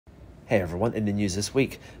Hey everyone, in the news this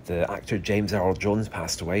week, the actor James Earl Jones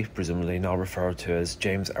passed away, presumably now referred to as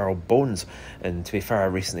James Earl Bones. And to be fair, I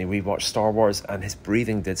recently rewatched Star Wars and his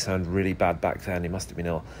breathing did sound really bad back then. He must have been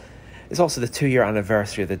ill. It's also the 2-year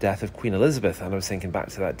anniversary of the death of Queen Elizabeth, and I was thinking back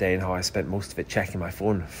to that day and how I spent most of it checking my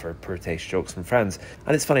phone for poor taste jokes from friends.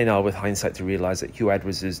 And it's funny now with hindsight to realise that Hugh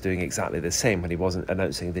Edwards is doing exactly the same. When he wasn't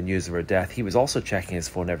announcing the news of her death, he was also checking his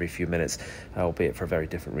phone every few minutes, albeit for very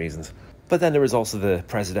different reasons. But then there was also the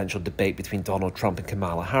presidential debate between Donald Trump and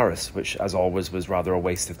Kamala Harris, which, as always, was rather a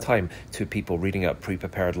waste of time. Two people reading out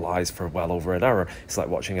pre-prepared lies for well over an hour. It's like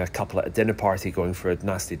watching a couple at a dinner party going for a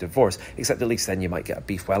nasty divorce, except at least then you might get a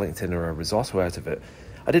beef Wellington or a risotto out of it.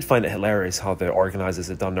 I did find it hilarious how the organisers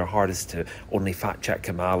had done their hardest to only fact-check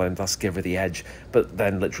Kamala and thus give her the edge, but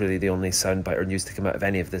then literally the only soundbite or news to come out of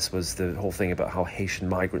any of this was the whole thing about how Haitian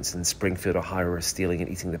migrants in Springfield, Ohio are stealing and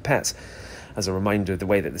eating the pets. As a reminder, the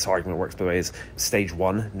way that this argument works, by the way, is stage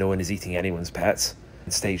 1, no one is eating anyone's pets.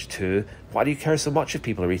 And stage 2, why do you care so much if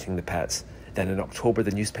people are eating the pets? Then in October,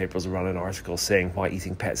 the newspapers will run an article saying why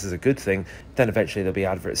eating pets is a good thing. Then eventually there'll be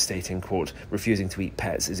adverts stating, quote, refusing to eat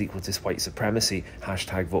pets is equal to white supremacy,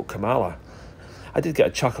 #vote Kamala. I did get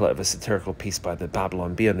a chuckle out of a satirical piece by the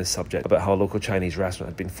Babylon Bee on this subject about how a local Chinese restaurant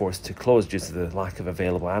had been forced to close due to the lack of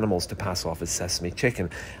available animals to pass off as sesame chicken.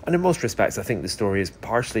 And in most respects, I think the story is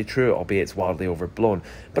partially true, albeit it's wildly overblown.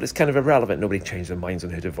 But it's kind of irrelevant. Nobody changed their minds on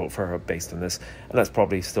who to vote for based on this. And that's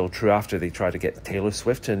probably still true after they try to get Taylor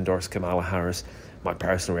Swift to endorse Kamala Harris. My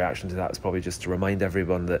personal reaction to that is probably just to remind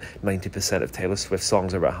everyone that 90% of Taylor Swift's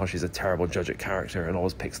songs are about how she's a terrible judge at character and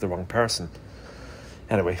always picks the wrong person.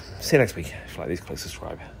 Anyway, see you next week. If you like these, click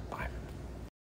subscribe.